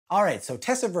All right, so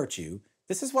Tessa Virtue,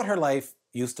 this is what her life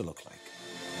used to look like.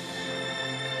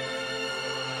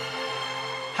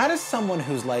 How does someone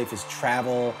whose life is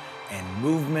travel and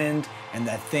movement and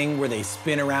that thing where they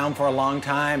spin around for a long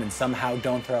time and somehow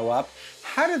don't throw up,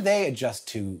 how do they adjust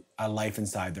to a life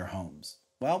inside their homes?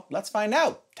 Well, let's find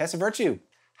out. Tessa Virtue,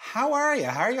 how are you?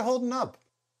 How are you holding up?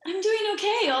 I'm doing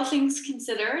okay, all things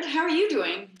considered. How are you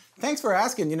doing? Thanks for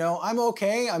asking. You know, I'm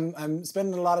okay. I'm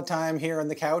spending a lot of time here on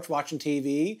the couch watching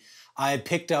TV. I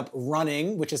picked up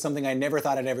running, which is something I never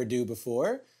thought I'd ever do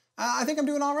before. I think I'm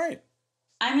doing all right.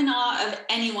 I'm in awe of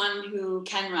anyone who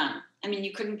can run. I mean,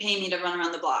 you couldn't pay me to run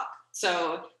around the block.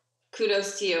 So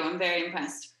kudos to you. I'm very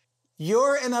impressed.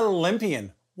 You're an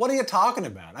Olympian. What are you talking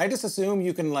about? I just assume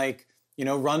you can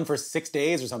run for 6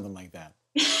 days or something like that.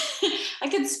 I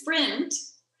could sprint.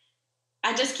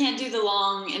 I just can't do the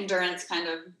long endurance kind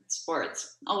of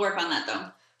sports. I'll work on that though.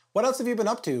 What else have you been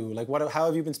up to? How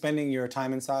have you been spending your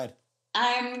time inside?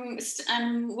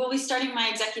 We'll be starting my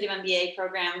Executive MBA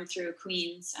program through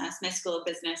Queen's Smith School of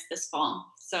Business this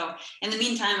fall. So in the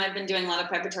meantime, I've been doing a lot of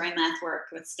preparatory math work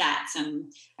with stats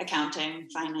and accounting,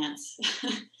 finance.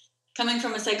 Coming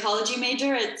from a psychology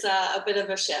major, it's a bit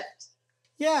of a shift.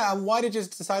 Yeah, why did you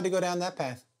decide to go down that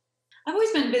path? I've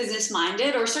always been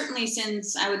business-minded, or certainly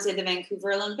since, I would say, the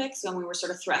Vancouver Olympics, when we were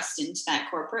sort of thrust into that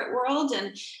corporate world.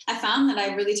 And I found that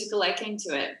I really took a liking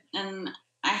to it. And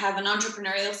I have an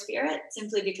entrepreneurial spirit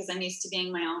simply because I'm used to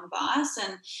being my own boss.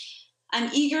 And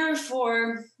I'm eager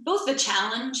for both the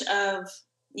challenge of,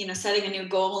 setting a new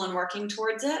goal and working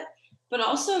towards it, but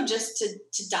also just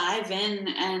to dive in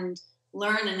and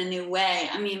learn in a new way.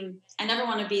 I mean, I never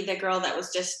want to be the girl that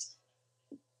was just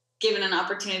given an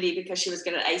opportunity because she was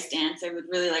good at ice dance. I would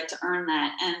really like to earn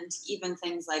that. And even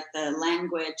things like the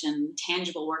language and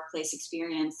tangible workplace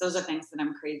experience, those are things that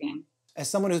I'm craving. As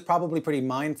someone who's probably pretty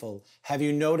mindful, have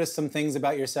you noticed some things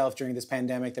about yourself during this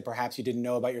pandemic that perhaps you didn't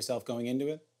know about yourself going into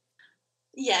it?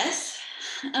 Yes.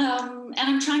 And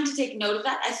I'm trying to take note of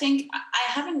that. I think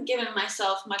I haven't given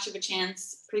myself much of a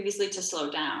chance previously to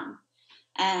slow down.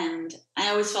 And I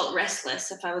always felt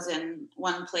restless if I was in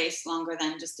one place longer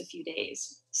than just a few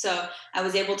days. So I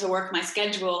was able to work my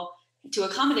schedule to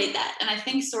accommodate that. And I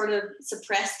think sort of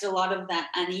suppressed a lot of that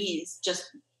unease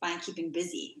just by keeping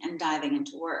busy and diving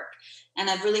into work. And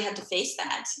I've really had to face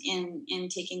that in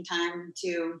taking time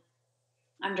to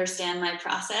understand my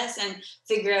process and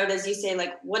figure out, as you say,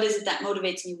 what is it that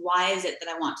motivates me? Why is it that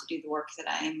I want to do the work that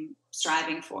I'm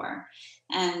striving for?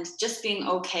 And just being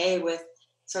okay with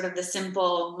sort of the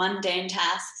simple, mundane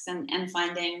tasks and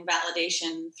finding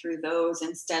validation through those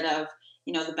instead of,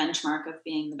 the benchmark of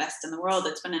being the best in the world.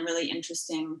 It's been a really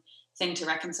interesting thing to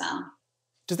reconcile.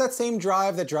 Does that same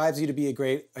drive that drives you to be a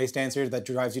great ice dancer, that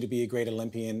drives you to be a great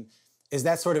Olympian, is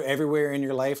that sort of everywhere in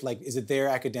your life? Is it there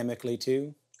academically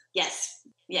too? Yes,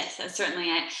 certainly.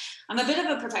 I'm a bit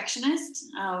of a perfectionist.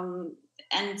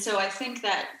 And so I think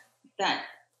that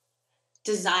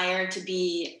desire to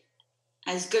be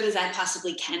as good as I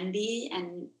possibly can be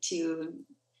and to,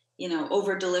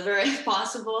 over-deliver if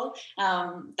possible,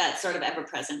 that's sort of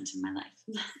ever-present in my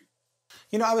life.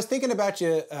 I was thinking about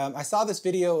you. I saw this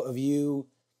video of you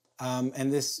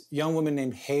and this young woman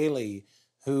named Haley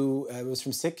who was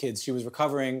from SickKids. She was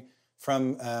recovering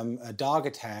from a dog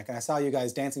attack, and I saw you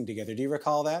guys dancing together. Do you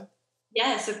recall that?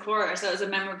 Yes, of course. That was a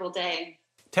memorable day.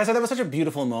 Tessa, that was such a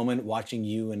beautiful moment watching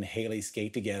you and Haley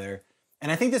skate together.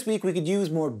 And I think this week we could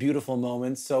use more beautiful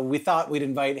moments, so we thought we'd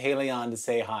invite Haley on to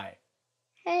say hi.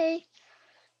 Hey.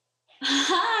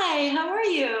 Hi, how are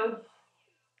you?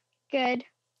 Good.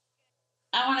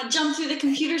 I want to jump through the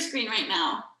computer screen right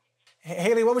now.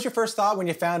 Haley, what was your first thought when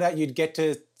you found out you'd get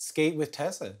to skate with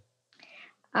Tessa?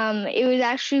 It was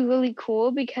actually really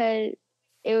cool because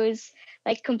it was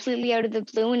completely out of the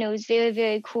blue, and it was very,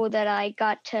 very cool that I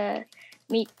got to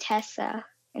meet Tessa,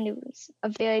 and it was a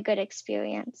very good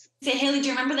experience. Say, Haley, do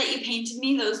you remember that you painted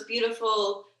me those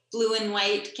beautiful blue and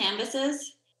white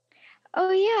canvases? Oh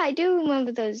yeah, I do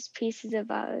remember those pieces of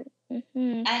art.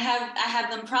 Mm-hmm. I have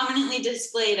them prominently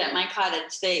displayed at my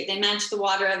cottage. They match the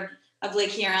water of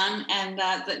Lake Huron, and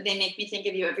they make me think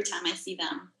of you every time I see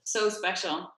them. So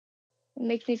special. It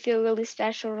makes me feel really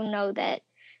special to know that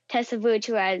Tessa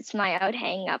Virtue has my art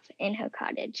hanging up in her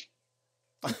cottage.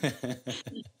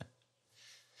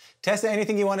 Tessa,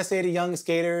 anything you want to say to young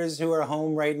skaters who are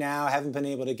home right now, haven't been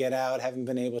able to get out, haven't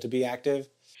been able to be active?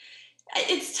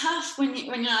 It's tough when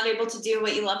you're not able to do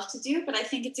what you love to do, but I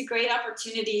think it's a great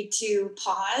opportunity to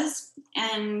pause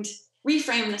and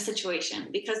reframe the situation,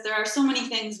 because there are so many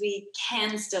things we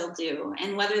can still do.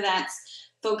 And whether that's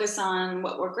focus on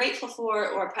what we're grateful for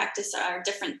or practice our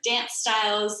different dance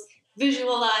styles,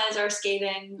 visualize our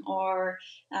skating or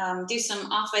do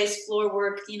some off ice floor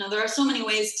work. There are so many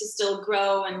ways to still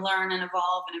grow and learn and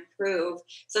evolve and improve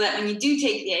so that when you do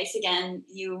take the ice again,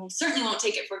 you certainly won't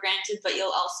take it for granted, but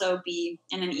you'll also be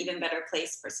in an even better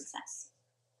place for success.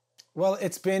 Well,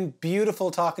 it's been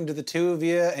beautiful talking to the two of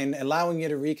you and allowing you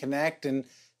to reconnect. And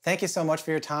thank you so much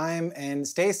for your time, and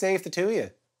stay safe, the two of you.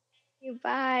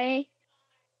 Bye.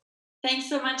 Thanks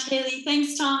so much, Haley.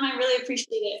 Thanks, Tom. I really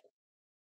appreciate it.